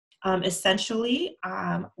Essentially,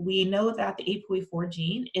 we know that the APOE4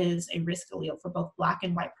 gene is a risk allele for both Black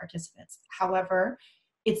and white participants. However,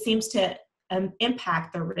 it seems to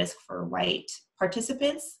impact the risk for white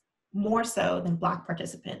participants more so than Black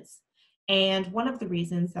participants. And one of the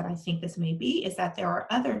reasons that I think this may be is that there are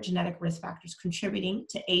other genetic risk factors contributing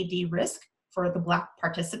to AD risk for the Black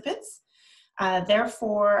participants.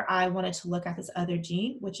 Therefore, I wanted to look at this other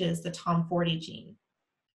gene, which is the TOM40 gene.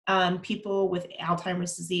 People with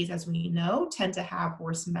Alzheimer's disease, as we know, tend to have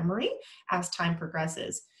worse memory as time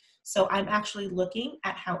progresses. So I'm actually looking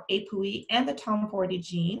at how APOE and the TOM40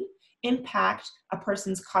 gene impact a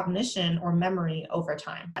person's cognition or memory over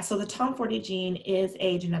time. So the TOM40 gene is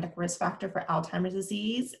a genetic risk factor for Alzheimer's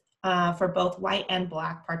disease for both white and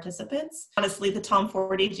Black participants. Honestly, the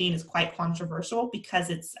TOM40 gene is quite controversial because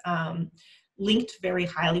it's linked very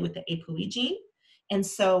highly with the APOE gene. And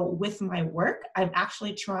so with my work, I'm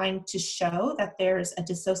actually trying to show that there's a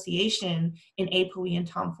dissociation in APOE and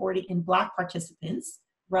TOM40 in Black participants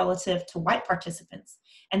relative to white participants.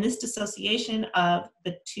 And this dissociation of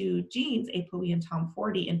the two genes, APOE and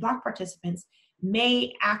TOM40, in Black participants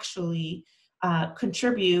may actually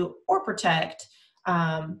contribute or protect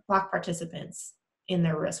Black participants in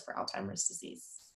their risk for Alzheimer's disease.